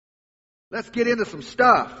Let's get into some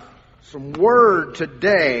stuff, some word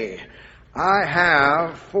today. I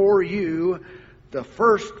have for you the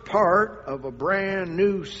first part of a brand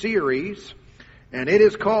new series, and it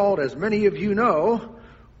is called, as many of you know,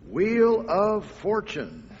 Wheel of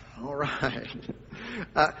Fortune. All right.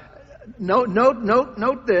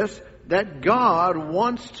 Note this, that God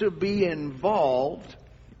wants to be involved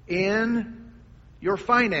in your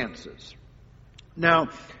finances. Now,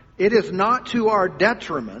 it is not to our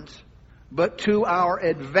detriment, but to our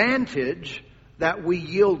advantage that we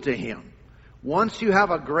yield to Him. Once you have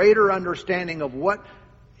a greater understanding of what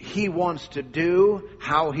He wants to do,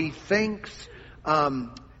 how He thinks,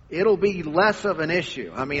 it'll be less of an issue.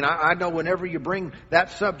 I mean, I know whenever you bring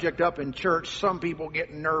that subject up in church, some people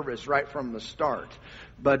get nervous right from the start.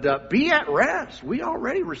 But be at rest. We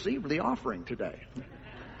already received the offering today.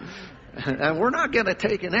 And we're not going to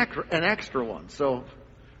take an extra one. So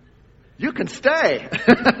you can stay.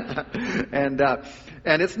 And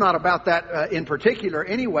it's not about that in particular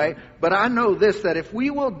anyway. But I know this, that if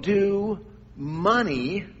we will do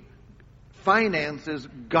money, finances,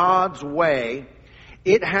 God's way,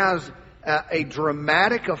 it has a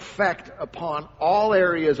dramatic effect upon all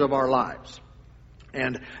areas of our lives.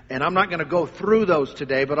 And I'm not going to go through those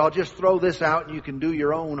today, but I'll just throw this out and you can do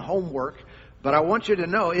your own homework. But I want you to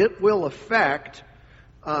know it will affect,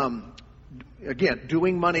 again,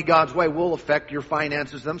 doing money God's way will affect your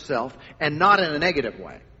finances themselves, and not in a negative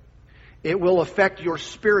way. It will affect your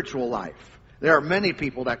spiritual life. There are many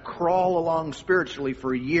people that crawl along spiritually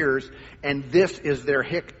for years, and this is their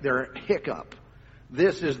hiccup.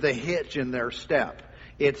 This is the hitch in their step.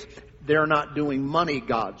 They're not doing money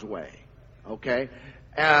God's way. Okay?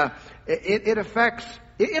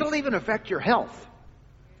 It'll even affect your health.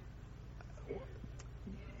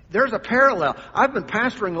 There's a parallel. I've been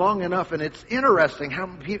pastoring long enough, and it's interesting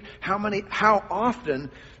how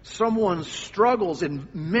often someone's struggles in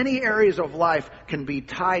many areas of life can be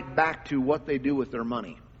tied back to what they do with their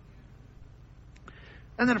money.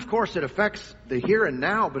 And then, of course, it affects the here and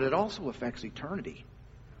now, but it also affects eternity.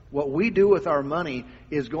 What we do with our money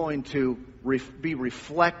is going to be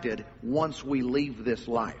reflected once we leave this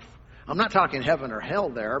life. I'm not talking heaven or hell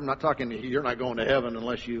there. I'm not talking you're not going to heaven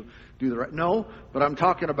unless you do the right. No, but I'm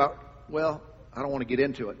talking about, well, I don't want to get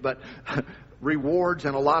into it, but rewards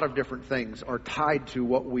and a lot of different things are tied to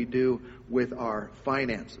what we do with our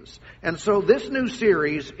finances. And so this new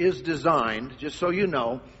series is designed, just so you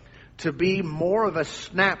know, to be more of a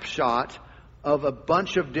snapshot of a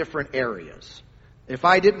bunch of different areas. If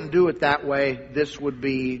I didn't do it that way, this would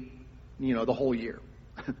be, the whole year.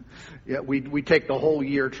 Yeah, we take the whole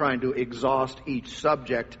year trying to exhaust each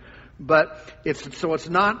subject, but it's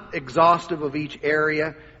not exhaustive of each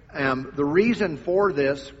area. The reason for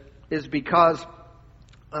this is because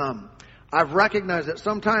I've recognized that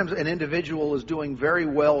sometimes an individual is doing very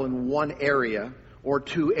well in one area or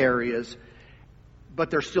two areas,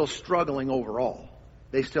 but they're still struggling overall.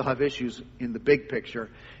 They still have issues in the big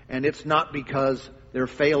picture, and it's not because they're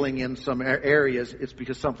failing in some areas, it's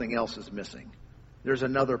because something else is missing. There's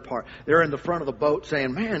another part. They're in the front of the boat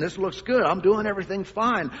saying, man, this looks good. I'm doing everything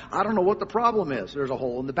fine. I don't know what the problem is. There's a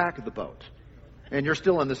hole in the back of the boat. And you're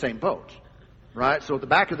still in the same boat. Right? So if the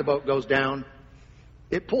back of the boat goes down,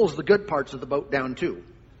 it pulls the good parts of the boat down too.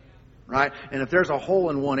 Right? And if there's a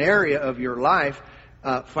hole in one area of your life,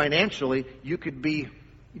 financially, you could be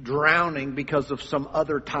drowning because of some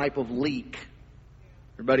other type of leak.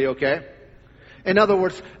 Everybody okay? In other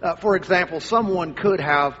words, for example, someone could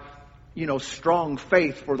have strong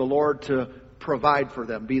faith for the Lord to provide for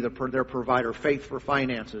them, be their provider, faith for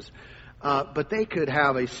finances. But they could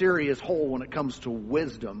have a serious hole when it comes to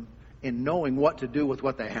wisdom in knowing what to do with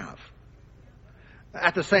what they have.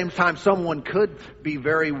 At the same time, someone could be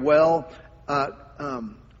very well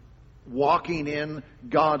walking in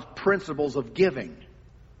God's principles of giving.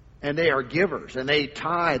 And they are givers, and they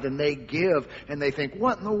tithe, and they give, and they think,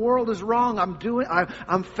 what in the world is wrong?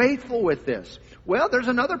 I'm faithful with this. Well, there's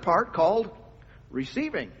another part called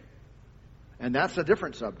receiving. And that's a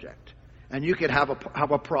different subject. And you could have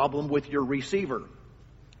a problem with your receiver.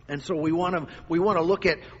 And so we want to look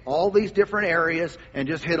at all these different areas and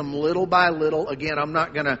just hit them little by little. Again, I'm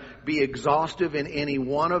not going to be exhaustive in any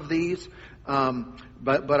one of these.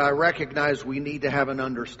 But I recognize we need to have an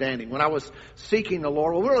understanding. When I was seeking the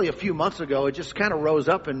Lord, really a few months ago, it just kind of rose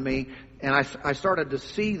up in me, and I started to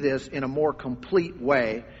see this in a more complete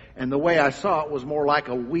way. And the way I saw it was more like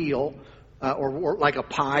a wheel, or like a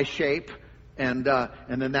pie shape, and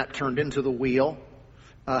then that turned into the wheel,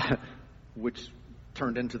 which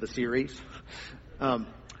turned into the series.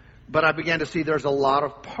 But I began to see there's a lot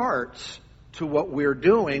of parts to what we're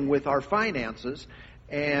doing with our finances,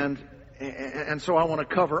 and And so I want to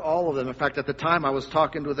cover all of them. In fact, at the time I was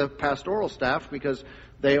talking to the pastoral staff because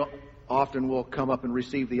they often will come up and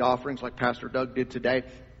receive the offerings like Pastor Doug did today.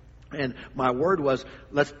 And my word was,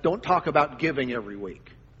 don't talk about giving every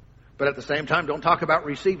week. But at the same time, don't talk about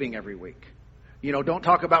receiving every week. Don't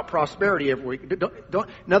talk about prosperity every week.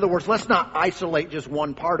 In other words, let's not isolate just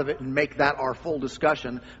one part of it and make that our full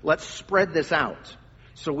discussion. Let's spread this out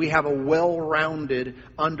so we have a well-rounded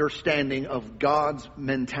understanding of God's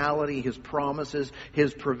mentality, His promises,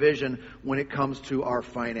 His provision when it comes to our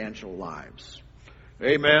financial lives.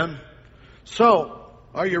 Amen. So,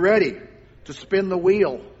 are you ready to spin the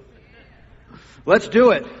wheel? Let's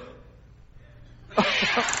do it.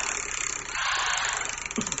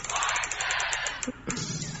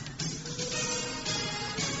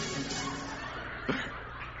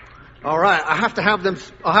 All right, I'll have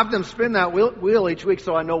them spin that wheel each week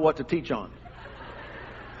so I know what to teach on.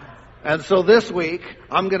 And so this week,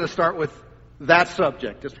 I'm going to start with that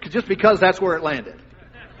subject, just because that's where it landed.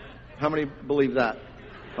 How many believe that?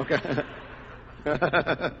 Okay.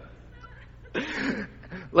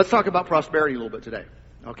 Let's talk about prosperity a little bit today.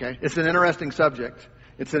 Okay? It's an interesting subject.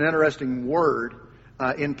 It's an interesting word,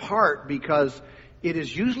 in part because it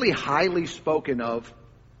is usually highly spoken of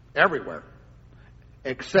everywhere,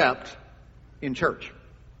 except in church.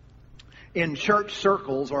 In church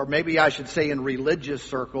circles, or maybe I should say in religious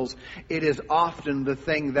circles, it is often the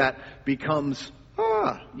thing that becomes,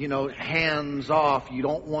 hands off. You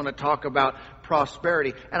don't want to talk about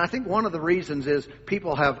prosperity. And I think one of the reasons is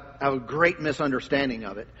people have a great misunderstanding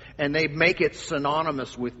of it. And they make it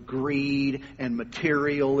synonymous with greed and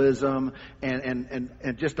materialism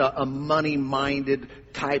and just a money-minded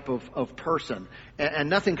type of person. And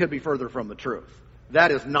nothing could be further from the truth.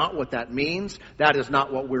 That is not what that means. That is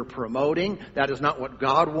not what we're promoting. That is not what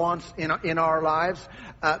God wants in our lives.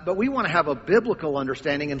 But we want to have a biblical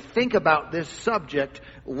understanding and think about this subject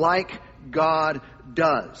like God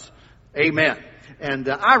does. Amen. And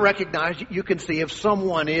I recognize you can see if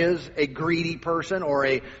someone is a greedy person or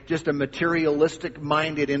just a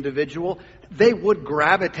materialistic-minded individual, they would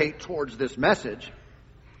gravitate towards this message.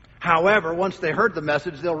 However, once they heard the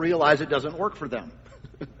message, they'll realize it doesn't work for them.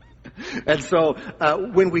 And so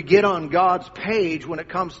when we get on God's page, when it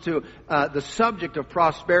comes to the subject of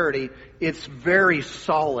prosperity, it's very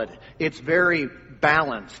solid. It's very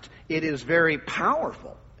balanced. It is very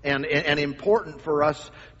powerful and important for us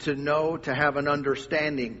to know, to have an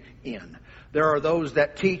understanding in. There are those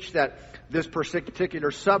that teach that this particular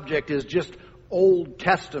subject is just Old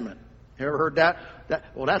Testament. You ever heard that?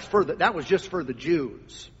 That was just for the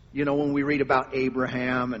Jews. When we read about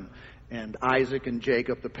Abraham and Isaac and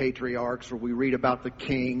Jacob, the patriarchs, or we read about the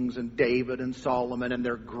kings and David and Solomon and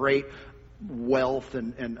their great wealth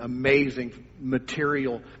and amazing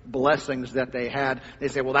material blessings that they had. They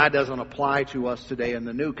say, well, that doesn't apply to us today in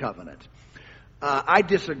the new covenant. I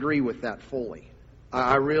disagree with that fully.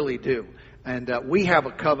 I really do. And we have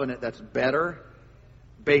a covenant that's better,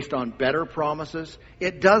 based on better promises.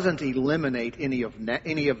 It doesn't eliminate any of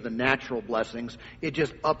the natural blessings. It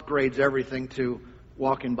just upgrades everything to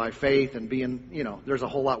walking by faith and being, there's a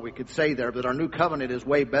whole lot we could say there, but our new covenant is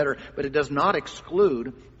way better, but it does not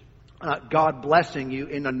exclude God blessing you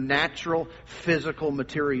in a natural, physical,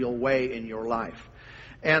 material way in your life.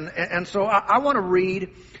 And so I want to read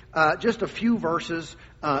just a few verses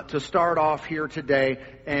to start off here today,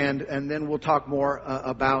 and then we'll talk more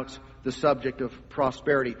about the subject of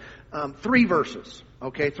prosperity. 3 verses,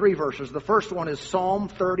 okay, 3 verses. The first one is Psalm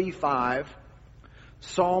 35.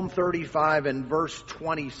 Psalm 35 and verse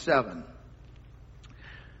 27.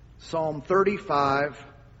 Psalm 35,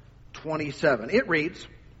 27. It reads,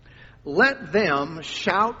 "Let them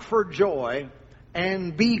shout for joy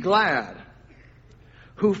and be glad,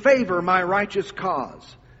 who favor my righteous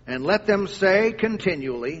cause. And let them say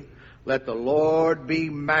continually, let the Lord be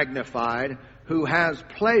magnified, who has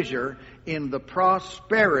pleasure in the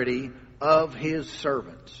prosperity of His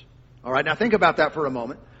servants." All right, now think about that for a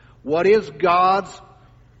moment. What is God's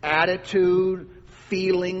attitude,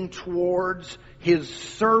 feeling towards His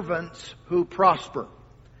servants who prosper?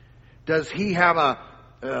 Does He have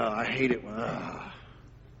I hate it.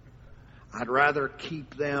 I'd rather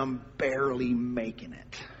keep them barely making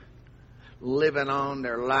it, living on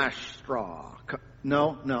their last straw.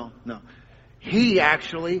 No. He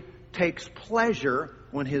actually takes pleasure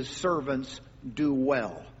when His servants do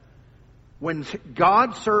well. When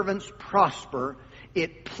God's servants prosper,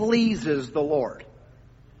 it pleases the Lord.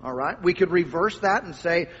 All right? We could reverse that and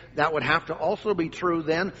say that would have to also be true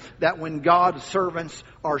then, that when God's servants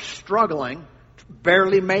are struggling,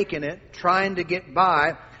 barely making it, trying to get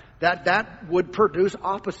by, that would produce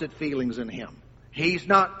opposite feelings in Him. He's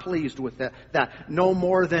not pleased with that. No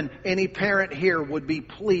more than any parent here would be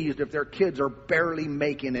pleased if their kids are barely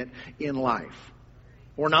making it in life.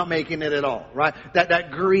 Or not making it at all, right?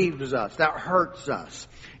 That grieves us. That hurts us.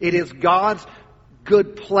 It is God's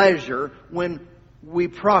good pleasure when we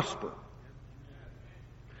prosper.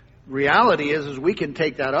 Reality is we can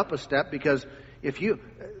take that up a step, because if you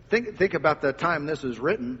think about the time this is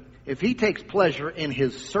written, if He takes pleasure in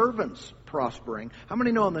His servants prospering, how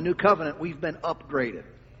many know in the new covenant we've been upgraded?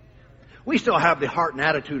 We still have the heart and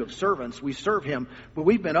attitude of servants. We serve Him, but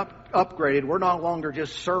we've been upgraded. We're no longer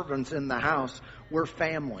just servants in the house. We're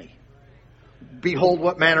family. Behold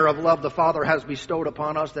what manner of love the Father has bestowed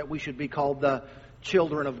upon us, that we should be called the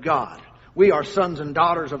children of God. We are sons and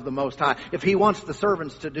daughters of the Most High. If He wants the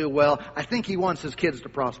servants to do well, I think He wants His kids to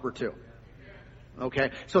prosper too.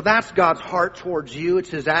 Okay, so that's God's heart towards you. It's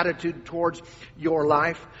His attitude towards your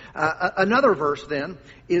life. Another verse then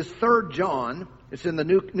is 3 John. It's in the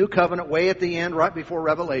New Covenant, way at the end, right before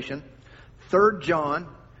Revelation. 3 John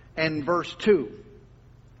and verse 2.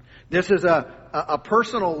 This is a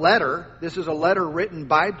personal letter. This is a letter written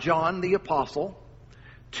by John the Apostle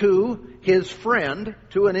to his friend,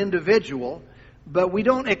 to an individual. But we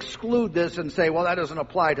don't exclude this and say, well, that doesn't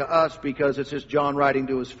apply to us because it's just John writing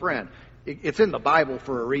to his friend. It's in the Bible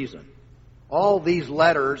for a reason. All these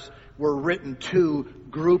letters were written to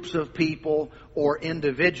groups of people or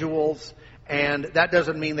individuals, and that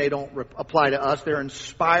doesn't mean they don't apply to us. They're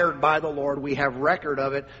inspired by the Lord. We have record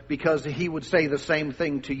of it because He would say the same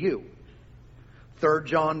thing to you. 3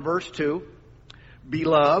 John verse 2,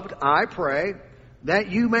 Beloved, I pray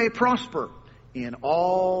that you may prosper in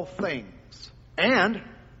all things and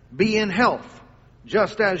be in health,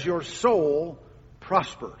 just as your soul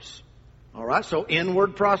prospers. All right, so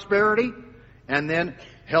inward prosperity, and then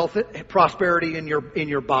health, prosperity in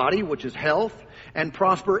your body, which is health, and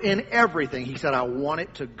prosper in everything. He said, I want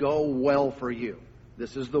it to go well for you.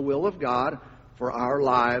 This is the will of God for our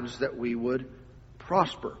lives, that we would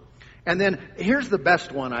prosper. And then here's the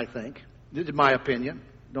best one, I think, in my opinion.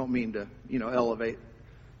 Don't mean to, elevate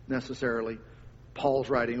necessarily Paul's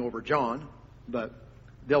writing over John, but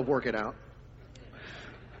they'll work it out.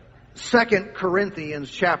 2 Corinthians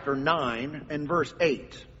chapter 9 and verse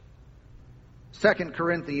 8. 2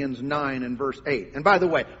 Corinthians 9 and verse 8. And by the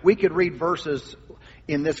way, we could read verses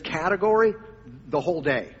in this category the whole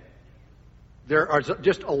day. There are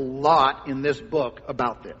just a lot in this book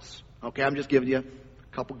about this. Okay, I'm just giving you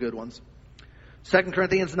a couple good ones. 2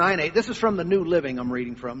 Corinthians 9, 8. This is from the New Living I'm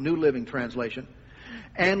reading from, New Living Translation.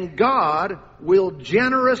 And God will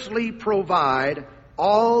generously provide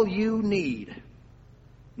all you need.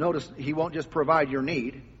 Notice, He won't just provide your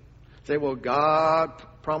need. Say, well, God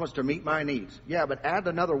promised to meet my needs. Yeah, but add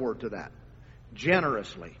another word to that.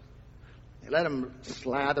 Generously. Let Him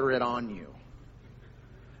slather it on you.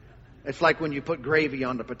 It's like when you put gravy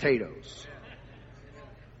on the potatoes.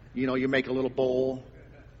 You make a little bowl.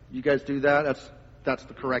 You guys do that? That's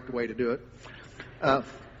the correct way to do it.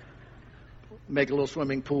 Make a little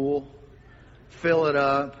swimming pool. Fill it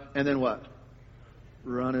up. And then what?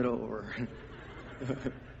 Run it over.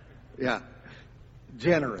 Yeah.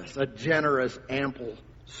 A generous, ample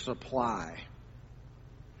supply.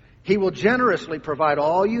 He will generously provide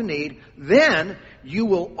all you need. Then you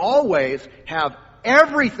will always have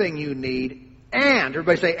everything you need, and,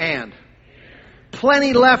 everybody say and,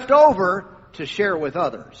 plenty left over to share with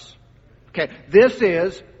others. Okay, this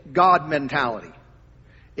is God mentality.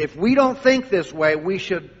 If we don't think this way, we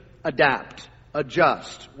should adapt,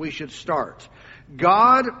 adjust. We should start.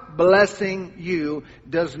 God blessing you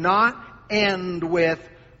does not end with,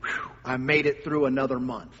 I made it through another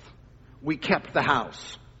month. We kept the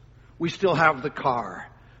house. We still have the car.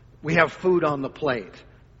 We have food on the plate.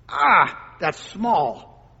 That's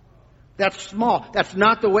small. That's small. That's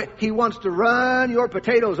not the way. He wants to run your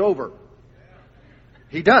potatoes over.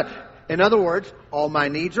 He does. In other words, all my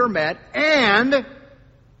needs are met and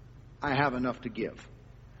I have enough to give.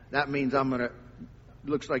 That means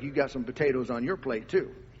looks like you got some potatoes on your plate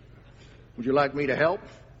too. Would you like me to help?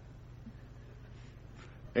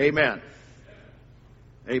 Amen.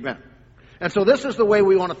 Amen. And so this is the way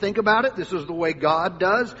we want to think about it. This is the way God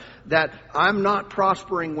does. That I'm not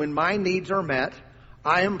prospering when my needs are met.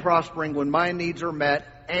 I am prospering when my needs are met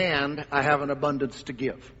and I have an abundance to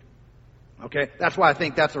give. Okay? That's why I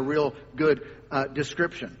think that's a real good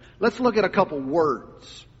description. Let's look at a couple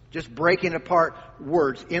words. Just breaking apart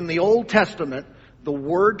words. In the Old Testament, the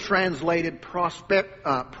word translated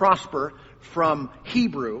prosper from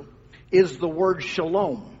Hebrew is the word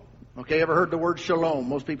shalom. Okay, ever heard the word shalom?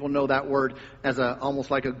 Most people know that word as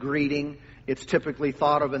almost like a greeting. It's typically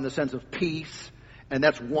thought of in the sense of peace. and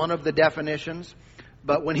that's one of the definitions.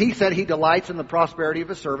 But when he said he delights in the prosperity of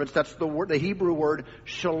his servants, that's the Hebrew word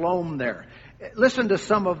shalom there. Listen to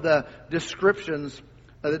some of the descriptions,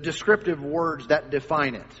 the descriptive words that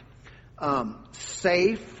define it.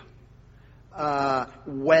 Safe,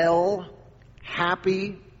 well,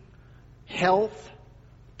 happy, health,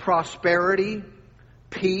 prosperity,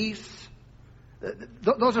 peace.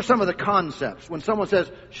 Those are some of the concepts. When someone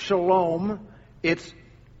says shalom, it's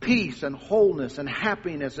peace and wholeness and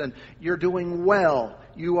happiness, and you're doing well.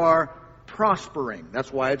 You are prospering.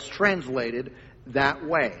 That's why it's translated that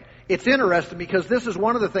way. It's interesting because this is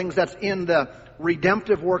one of the things that's in the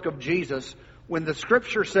redemptive work of Jesus. When the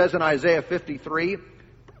Scripture says in Isaiah 53,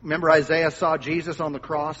 remember Isaiah saw Jesus on the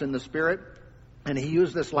cross in the Spirit, and he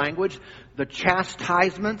used this language, the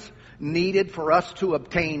chastisement needed for us to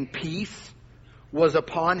obtain peace was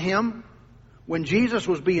upon him. When Jesus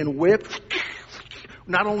was being whipped,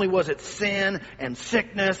 not only was it sin and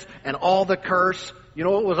sickness and all the curse, you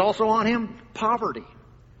know what was also on him? Poverty.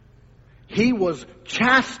 He was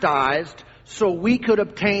chastised so we could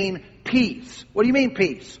obtain peace. What do you mean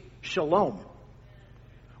peace? Shalom.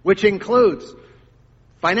 Which includes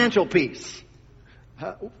financial peace.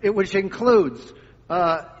 Which includes,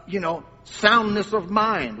 soundness of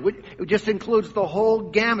mind. It just includes the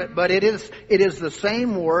whole gamut, but it is the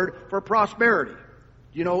same word for prosperity.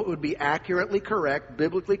 You know, it would be accurately correct,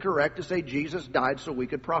 biblically correct to say Jesus died so we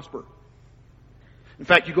could prosper. In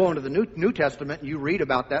fact, you go into the New Testament and you read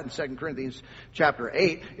about that in 2 Corinthians chapter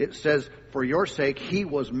 8. It says, for your sake he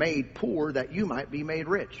was made poor that you might be made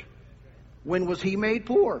rich. When was he made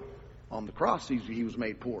poor? On the cross he was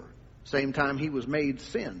made poor. Same time he was made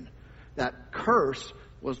sin. That curse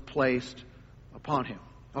was placed upon him.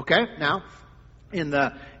 Okay, now in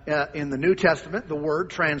the New Testament, the word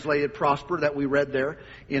translated prosper that we read there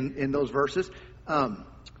in those verses. I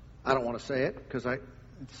don't want to say it because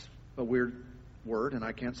it's a weird word and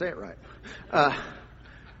I can't say it right.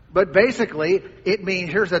 But basically, it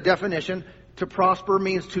means, here's a definition, to prosper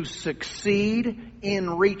means to succeed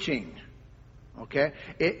in reaching. Okay?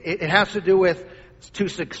 It has to do with to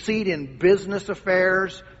succeed in business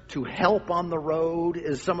affairs, to help on the road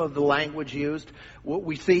is some of the language used. What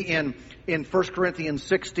we see in 1 Corinthians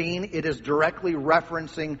 16, it is directly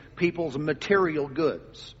referencing people's material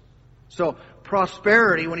goods. So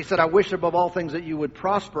prosperity, when he said, I wish above all things that you would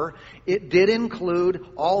prosper, it did include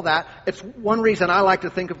all that. It's one reason I like to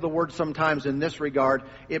think of the word sometimes in this regard.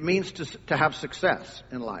 It means to have success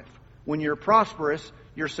in life. When you're prosperous,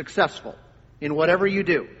 you're successful in whatever you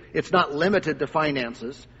do. It's not limited to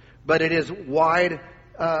finances, but it is wide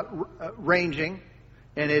ranging,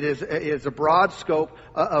 and it is a broad scope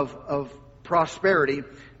of prosperity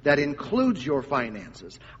that includes your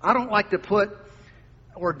finances. I don't like to put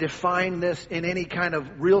or define this in any kind of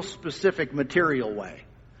real specific material way,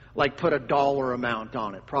 like put a dollar amount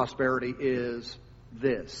on it. Prosperity is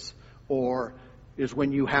this, or is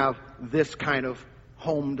when you have this kind of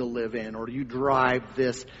home to live in, or you drive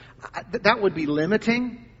this. That would be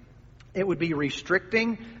limiting. It would be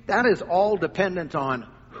restricting. That is all dependent on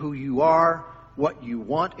who you are, what you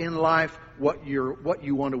want in life, what you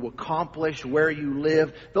want to accomplish, where you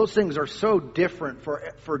live. Those things are so different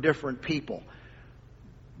for different people.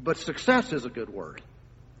 But success is a good word.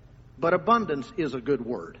 But abundance is a good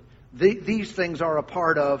word. These things are a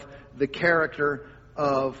part of the character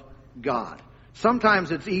of God.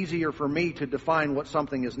 Sometimes it's easier for me to define what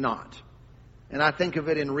something is not. And I think of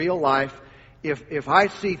it in real life. If I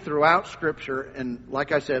see throughout Scripture, and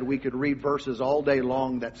like I said, we could read verses all day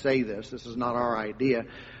long that say this. This is not our idea.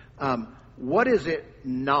 What is it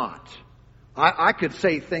not? I could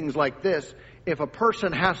say things like this. If a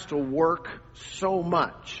person has to work so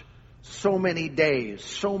much, so many days,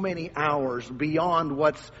 so many hours beyond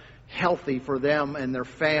what's healthy for them and their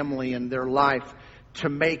family and their life to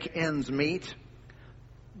make ends meet,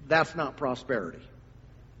 that's not prosperity.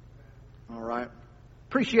 All right?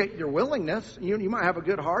 Appreciate your willingness. You might have a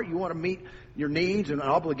good heart. You want to meet your needs and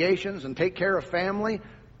obligations and take care of family,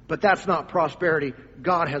 but that's not prosperity.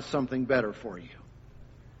 God has something better for you.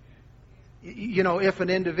 You know, if an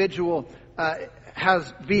individual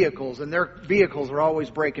has vehicles and their vehicles are always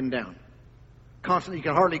breaking down, constantly, you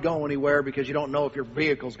can hardly go anywhere because you don't know if your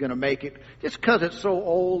vehicle's going to make it, just because it's so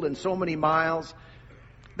old and so many miles,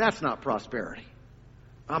 that's not prosperity.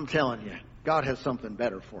 I'm telling you, God has something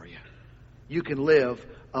better for you. You can live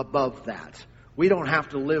above that. We don't have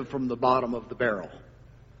to live from the bottom of the barrel.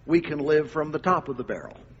 We can live from the top of the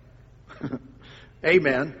barrel.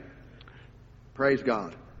 Amen. Praise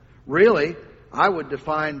God. Really, I would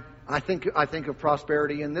define, I think of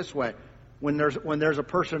prosperity in this way. When there's a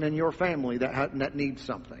person in your family that needs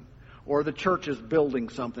something, or the church is building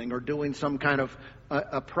something or doing some kind of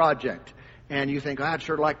a project, and you think, I'd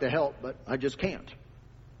sure like to help, but I just can't.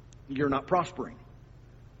 You're not prospering.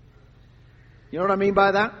 You know what I mean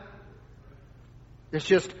by that? It's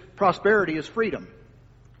just prosperity is freedom.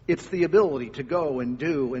 It's the ability to go and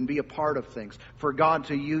do and be a part of things, for God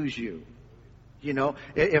to use you. You know,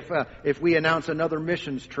 if we announce another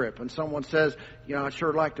missions trip and someone says, you know, I'd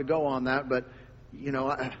sure like to go on that, but, you know,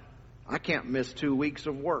 I can't miss 2 weeks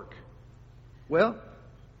of work. Well,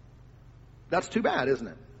 that's too bad, isn't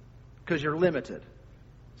it? Because you're limited.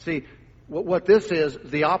 See, what this is,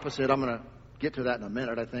 the opposite. I'm going to get to that in a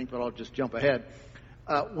minute, I think, but I'll just jump ahead.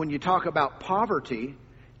 When you talk about poverty,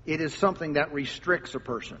 it is something that restricts a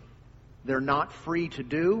person. They're not free to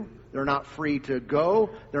do. They're not free to go.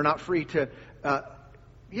 They're not free to,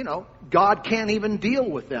 God can't even deal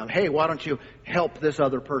with them. Hey, why don't you help this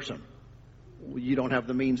other person? You don't have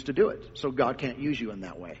the means to do it, so God can't use you in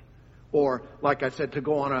that way. Or, like I said, to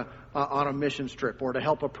go on a missions trip or to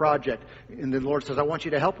help a project, and the Lord says, I want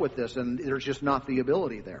you to help with this, and there's just not the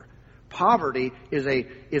ability there. Poverty is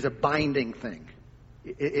a binding thing.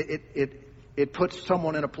 It puts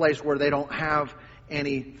someone in a place where they don't have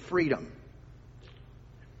any freedom.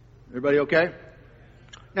 Everybody okay?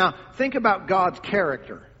 Now, think about God's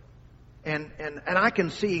character. And I can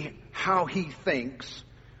see how He thinks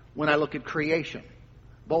when I look at creation,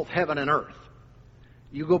 both heaven and earth.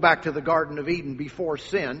 You go back to the Garden of Eden before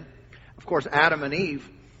sin. Of course, Adam and Eve,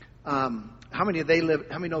 how many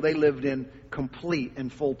know they lived in complete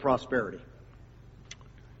and full prosperity?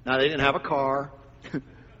 Now, they didn't have a car,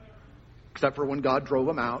 except for when God drove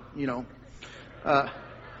them out, you know.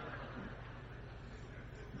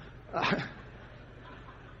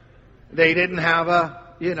 They didn't have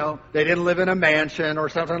they didn't live in a mansion or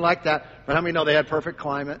something like that. But how many know they had perfect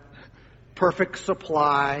climate, perfect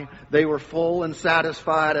supply? They were full and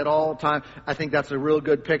satisfied at all times. I think that's a real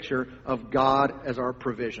good picture of God as our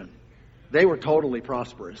provision. They were totally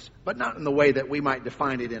prosperous, but not in the way that we might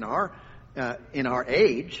define it in our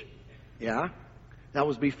age. Yeah, that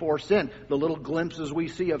was before sin. The little glimpses we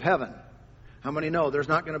see of heaven. How many know there's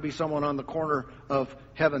not going to be someone on the corner of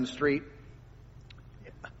Heaven Street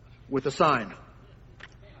with a sign?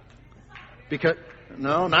 Because,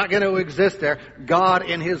 no, not going to exist there. God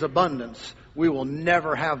in His abundance, we will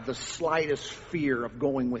never have the slightest fear of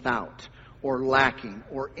going without or lacking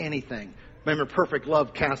or anything. Remember, perfect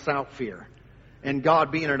love casts out fear. And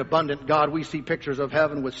God being an abundant God, we see pictures of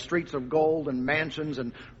heaven with streets of gold and mansions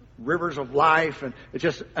and rivers of life, and it's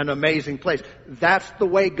just an amazing place. That's the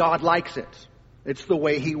way God likes it. It's the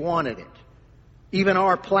way He wanted it. Even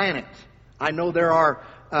our planet. I know there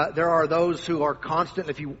are those who are constant.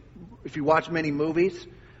 If you watch many movies,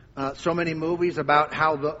 so many movies about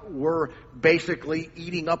how we're basically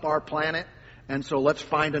eating up our planet, and so let's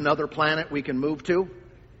find another planet we can move to.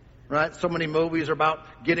 Right? So many movies are about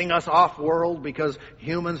getting us off world because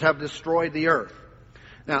humans have destroyed the earth.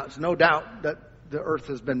 Now, it's no doubt that the earth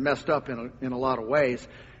has been messed up in a lot of ways.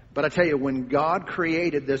 But I tell you, when God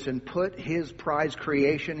created this and put His prized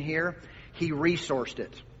creation here, He resourced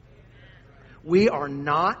it. We are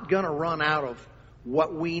not going to run out of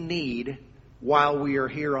what we need while we are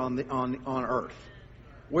here on earth.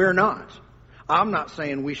 We're not. I'm not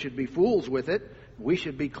saying we should be fools with it. We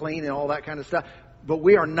should be clean and all that kind of stuff. But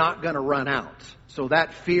we are not going to run out. So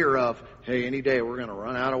that fear of, hey, any day we're going to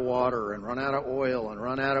run out of water and run out of oil and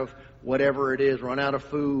run out of whatever it is, run out of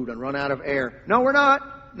food and run out of air. No, we're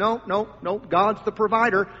not. No. God's the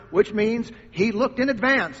provider, which means He looked in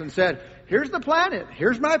advance and said, here's the planet.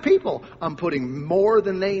 Here's my people. I'm putting more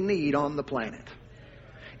than they need on the planet.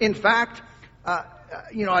 In fact, I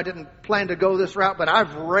didn't plan to go this route, but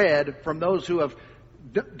I've read from those who have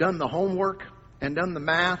done the homework and done the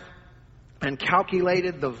math and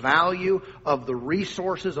calculated the value of the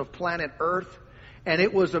resources of planet Earth. And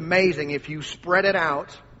it was amazing. If you spread it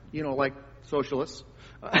out, like socialists,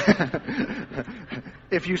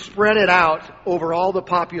 if you spread it out over all the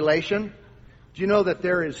population, do you know that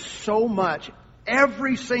there is so much,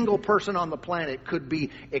 every single person on the planet could be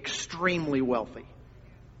extremely wealthy.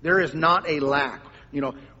 There is not a lack.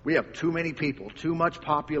 We have too many people, too much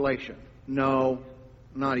population. No,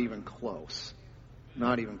 not even close.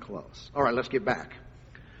 Not even close. All right, let's get back.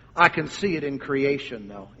 I can see it in creation,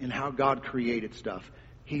 though, in how God created stuff.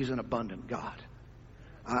 He's an abundant God.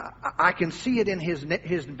 I can see it in His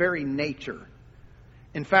very nature.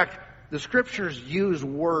 In fact, the Scriptures use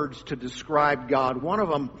words to describe God. One of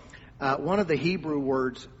them, one of the Hebrew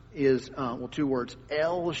words is, two words,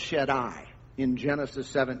 El Shaddai in Genesis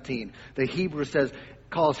 17. The Hebrew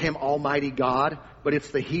calls Him Almighty God, but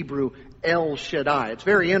it's the Hebrew El Shaddai. It's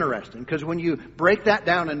very interesting because when you break that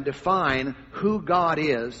down and define who God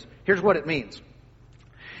is, here's what it means.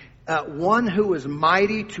 One who is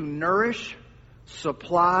mighty to nourish,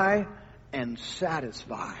 supply, and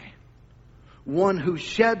satisfy. One who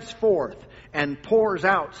sheds forth and pours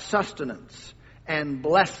out sustenance and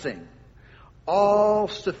blessing. All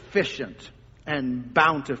sufficient and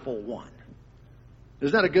bountiful one.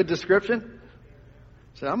 Isn't that a good description?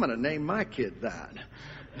 So I'm going to name my kid that.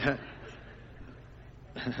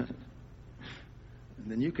 And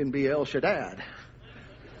then you can be El Shaddad.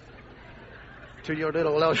 To your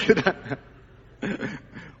little El Shaddad.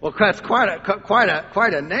 Well, that's quite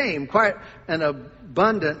a name, quite an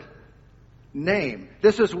abundant name.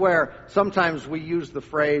 This is where sometimes we use the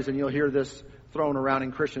phrase, and you'll hear this thrown around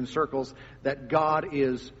in Christian circles, that God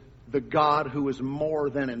is the God who is more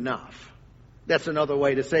than enough. That's another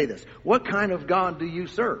way to say this. What kind of God do you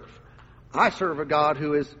serve? I serve a God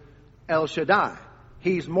who is El Shaddai.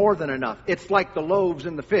 He's more than enough. It's like the loaves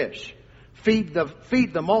and the fish. Feed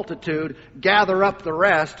the multitude, gather up the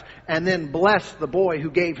rest, and then bless the boy who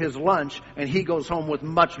gave his lunch, and he goes home with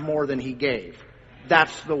much more than he gave.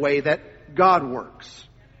 That's the way that God works.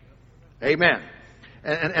 Amen.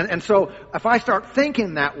 And so if I start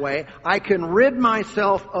thinking that way, I can rid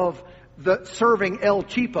myself of the serving El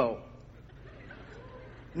Cheapo.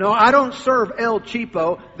 No, I don't serve El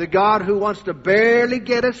Cheapo, the God who wants to barely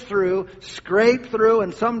get us through, scrape through,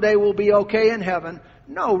 and someday we'll be okay in heaven.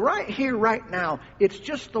 No, right here, right now, it's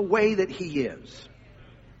just the way that He is.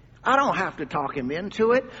 I don't have to talk Him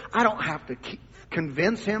into it. I don't have to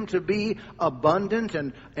convince Him to be abundant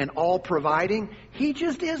and all-providing. He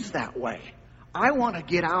just is that way. I want to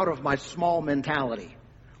get out of my small mentality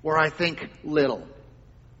where I think little.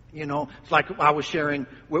 You know, it's like I was sharing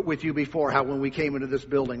with you before how when we came into this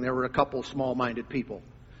building, there were a couple small-minded people.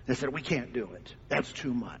 They said, we can't do it. That's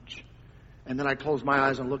too much. And then I closed my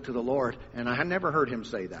eyes and looked to the Lord, and I had never heard Him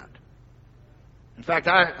say that. In fact,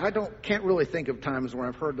 I can't really think of times where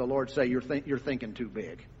I've heard the Lord say, you're thinking too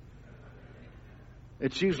big.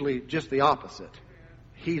 It's usually just the opposite.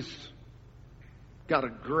 He's got a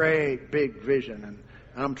great big vision, and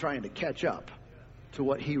I'm trying to catch up to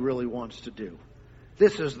what He really wants to do.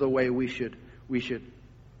 This is the way we should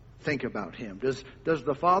think about Him. Does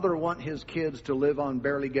the Father want His kids to live on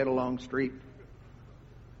barely get along street?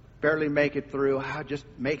 Barely make it through, just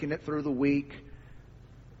making it through the week?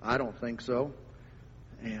 I don't think so.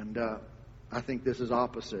 And I think this is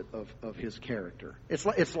opposite of His character.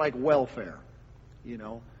 It's like welfare, you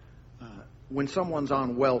know. When someone's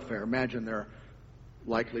on welfare, imagine there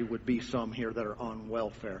likely would be some here that are on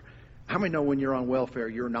welfare. How many know when you're on welfare,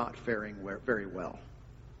 you're not faring very well?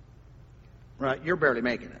 Right? You're barely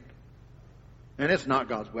making it. And it's not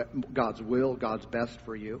God's will, God's best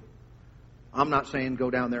for you. I'm not saying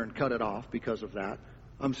go down there and cut it off because of that.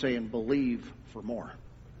 I'm saying believe for more.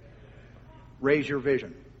 Raise your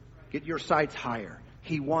vision. Get your sights higher.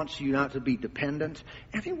 He wants you not to be dependent,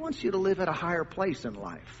 and He wants you to live at a higher place in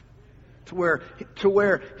life. To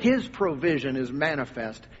where His provision is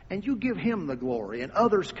manifest, and you give Him the glory, and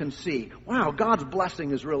others can see, wow, God's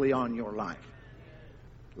blessing is really on your life.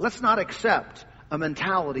 Let's not accept a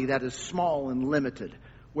mentality that is small and limited,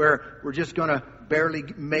 where we're just going to barely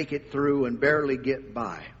make it through and barely get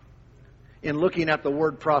by. In looking at the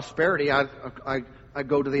word prosperity, I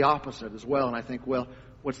go to the opposite as well, and I think, well,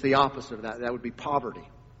 what's the opposite of that? That would be poverty.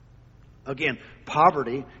 Again,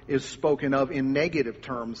 poverty is spoken of in negative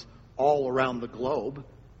terms all around the globe.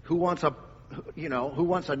 Who wants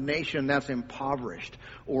a nation that's impoverished,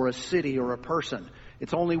 or a city or a person?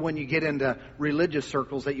 It's only when you get into religious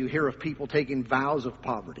circles that you hear of people taking vows of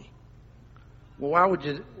poverty. Well,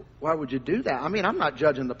 why would you do that? I mean, I'm not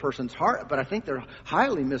judging the person's heart, but I think they're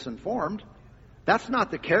highly misinformed. That's not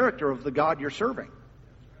the character of the God you're serving.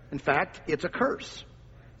 In fact, it's a curse.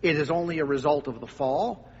 It is only a result of the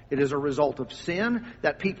fall. It is a result of sin,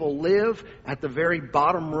 that people live at the very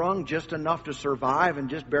bottom rung, just enough to survive and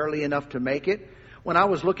just barely enough to make it. When I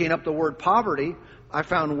was looking up the word poverty, I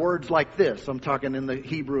found words like this. I'm talking in the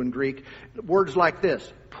Hebrew and Greek. Words like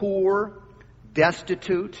this: poor,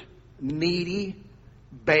 destitute, needy,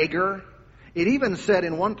 beggar. It even said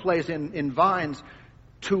in one place in Vines,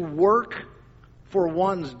 to work for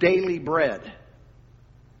one's daily bread.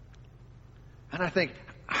 And I think,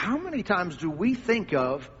 how many times do we think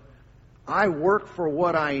of, I work for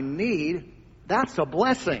what I need? That's a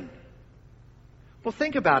blessing. Well,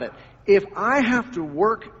 think about it. If I have to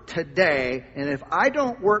work today, and if I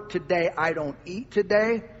don't work today, I don't eat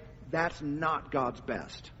today, that's not God's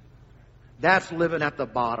best. That's living at the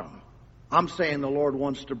bottom. I'm saying the Lord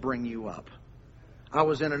wants to bring you up. I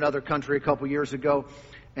was in another country a couple years ago,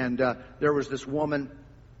 And there was this woman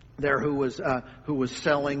there who was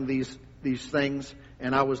selling these things,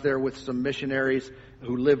 and I was there with some missionaries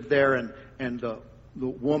who lived there, and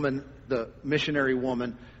the missionary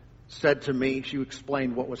woman said to me, she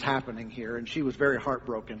explained what was happening here, and she was very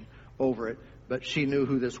heartbroken over it, but she knew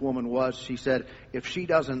who this woman was. She said, if she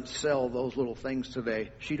doesn't sell those little things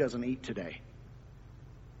today, she doesn't eat today.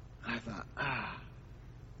 And I thought,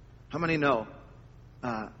 how many know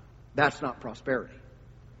that's not prosperity?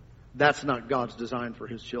 That's not God's design for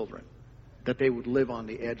His children, that they would live on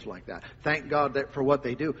the edge like that. Thank God for what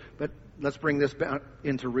they do. But let's bring this back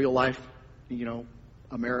into real life,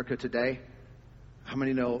 America today. How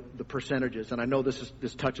many know the percentages? And I know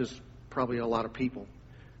this touches probably a lot of people,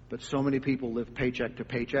 but so many people live paycheck to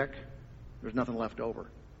paycheck. There's nothing left over.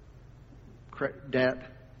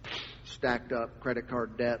 Debt stacked up, credit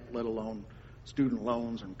card debt, let alone student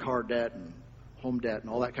loans and car debt and home debt and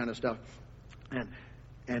all that kind of stuff.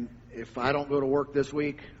 And if I don't go to work this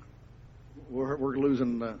week, we're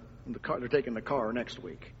losing the car. They're taking the car next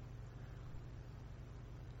week.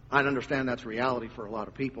 I understand that's reality for a lot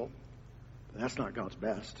of people, but that's not God's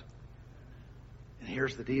best. And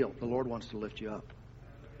here's the deal: the Lord wants to lift you up.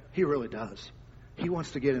 He really does. He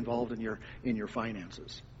wants to get involved in your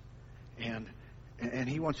finances, and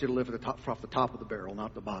He wants you to live off the top of the barrel,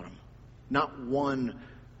 not the bottom. Not one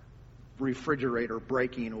refrigerator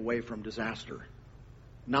breaking away from disaster.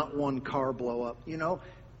 Not one car blow up.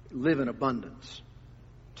 Live in abundance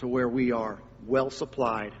to where we are well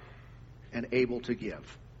supplied and able to give.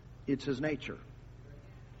 It's His nature.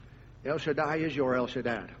 El Shaddai is your El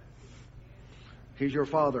Shaddad. He's your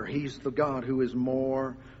Father. He's the God who is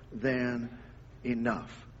more than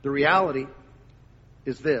enough. The reality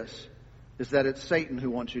is that it's Satan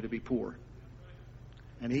who wants you to be poor.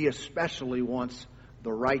 And he especially wants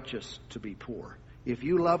the righteous to be poor. If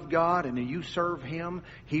you love God and you serve Him,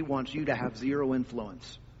 He wants you to have zero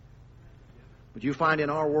influence. But you find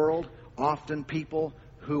in our world, often people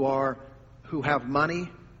who have money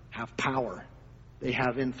have power. They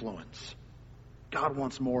have influence. God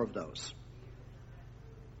wants more of those.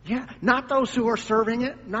 Yeah, not those who are serving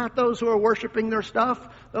it, not those who are worshiping their stuff,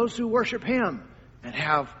 those who worship Him and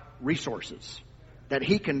have resources that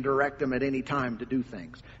He can direct them at any time to do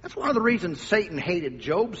things. That's one of the reasons Satan hated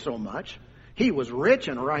Job so much. He was rich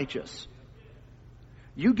and righteous.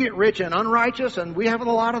 You get rich and unrighteous, and we have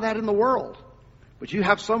a lot of that in the world. But you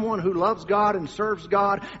have someone who loves God and serves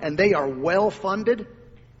God, and they are well funded.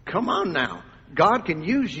 Come on now. God can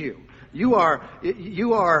use you. You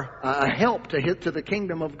are a help to the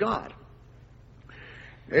kingdom of God.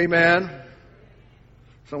 Amen.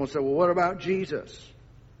 Someone said, well, what about Jesus?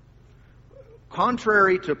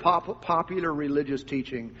 Contrary to popular religious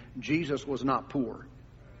teaching, Jesus was not poor.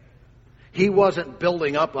 He wasn't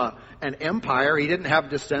building up an empire. He didn't have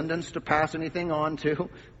descendants to pass anything on to.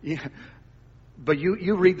 But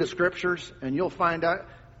you read the scriptures and you'll find out.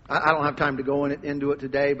 I don't have time to go into it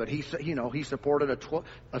today, but he supported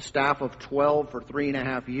a staff of 12 for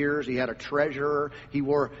 3.5 years. He had a treasurer. He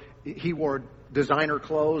wore designer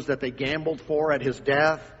clothes that they gambled for at his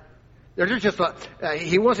death. There's just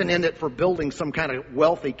he wasn't in it for building some kind of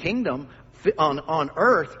wealthy kingdom on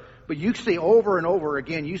earth. But you see over and over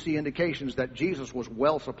again, you see indications that Jesus was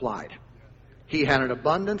well supplied. He had an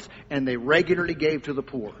abundance, and they regularly gave to the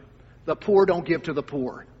poor. The poor don't give to the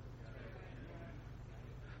poor.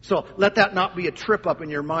 So let that not be a trip up in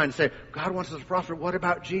your mind. Say, God wants us to prosper. What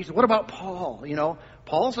about Jesus? What about Paul?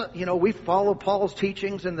 We follow Paul's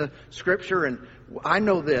teachings in the Scripture, and I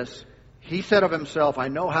know this. He said of himself, I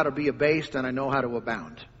know how to be abased and I know how to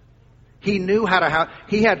abound. He knew how to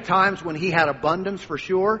he had times when he had abundance for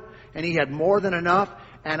sure, and he had more than enough.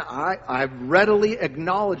 And I readily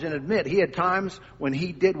acknowledge and admit he had times when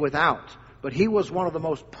he did without. But he was one of the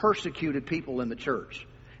most persecuted people in the church.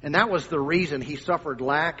 And that was the reason he suffered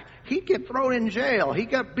lack. He'd get thrown in jail. He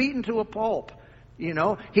got beaten to a pulp. He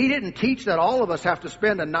didn't teach that all of us have to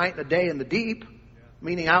spend a night and a day in the deep,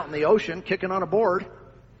 meaning out in the ocean, kicking on a board.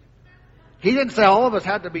 He didn't say all of us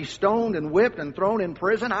had to be stoned and whipped and thrown in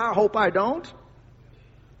prison. I hope I don't.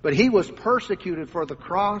 But he was persecuted for the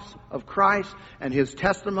cross of Christ and His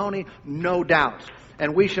testimony, no doubt.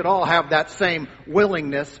 And we should all have that same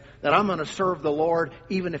willingness that I'm going to serve the Lord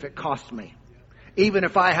even if it costs me. Even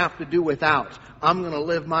if I have to do without, I'm going to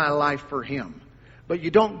live my life for Him. But you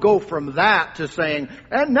don't go from that to saying,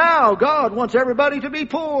 and now God wants everybody to be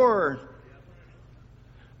poor.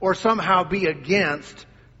 Or somehow be against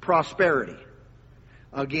prosperity.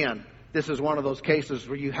 Again, this is one of those cases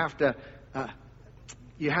where you have to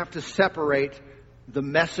separate the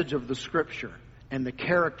message of the Scripture and the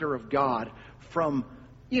character of God from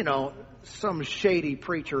some shady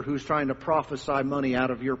preacher who's trying to prophesy money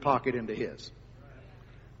out of your pocket into his.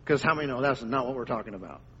 Because how many know that's not what we're talking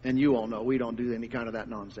about? And you all know we don't do any kind of that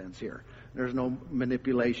nonsense here. There's no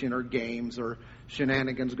manipulation or games or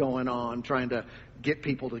shenanigans going on trying to get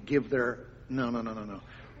people to give their... No.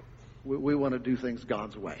 We want to do things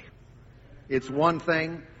God's way. It's one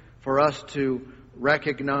thing for us to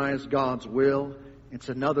recognize God's will. It's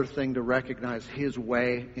another thing to recognize His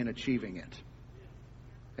way in achieving it.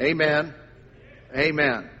 Amen.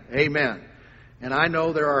 Amen. Amen. And I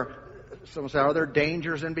know some say, are there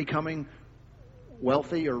dangers in becoming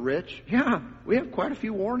wealthy or rich? Yeah, we have quite a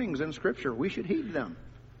few warnings in Scripture. We should heed them.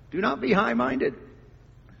 Do not be high-minded.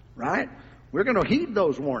 Right? We're going to heed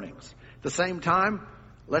those warnings. At the same time,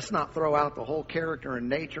 let's not throw out the whole character and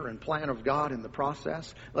nature and plan of God in the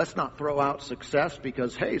process. Let's not throw out success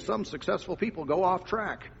because, hey, some successful people go off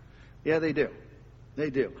track. Yeah, they do.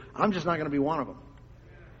 They do. I'm just not going to be one of them.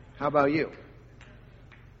 How about you?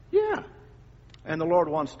 Yeah. And the Lord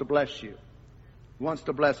wants to bless you. He wants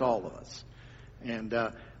to bless all of us. And,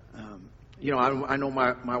 I know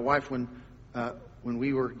my wife, when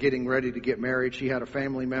we were getting ready to get married, she had a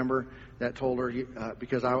family member that told her,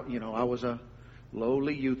 because I was a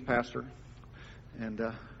lowly youth pastor, and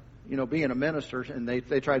being a minister, and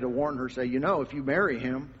they tried to warn her, say, if you marry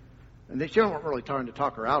him, and she weren't really trying to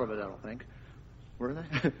talk her out of it, I don't think, were they?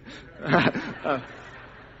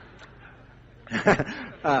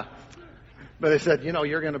 But they said,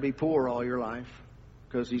 you're going to be poor all your life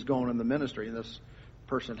because he's going in the ministry, and this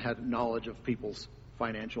person had knowledge of people's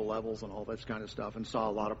financial levels and all this kind of stuff, and saw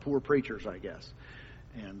a lot of poor preachers, I guess.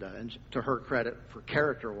 And to her credit, for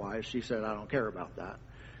character-wise, she said, I don't care about that.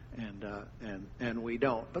 And we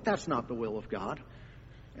don't. But that's not the will of God.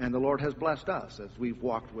 And the Lord has blessed us as we've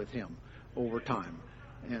walked with Him over time.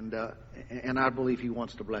 And I believe He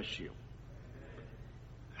wants to bless you.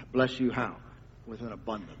 Bless you how? With an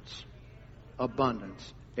abundance.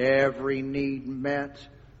 Abundance. Every need met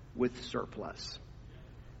with surplus.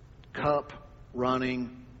 Cup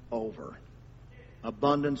running over.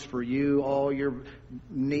 Abundance for you, all your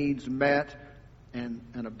needs met, and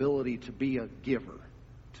an ability to be a giver,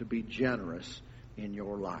 to be generous in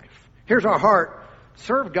your life. Here's our heart.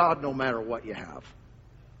 Serve God no matter what you have.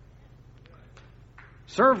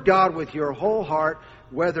 Serve God with your whole heart,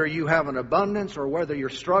 whether you have an abundance or whether you're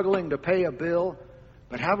struggling to pay a bill.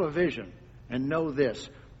 But have a vision and know this.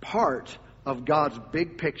 Part of God's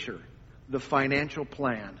big picture, the financial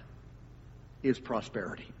plan, is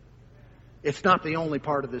prosperity. It's not the only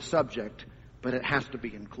part of this subject, but it has to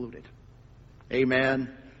be included.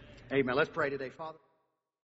 Amen. Amen. Let's pray today, Father.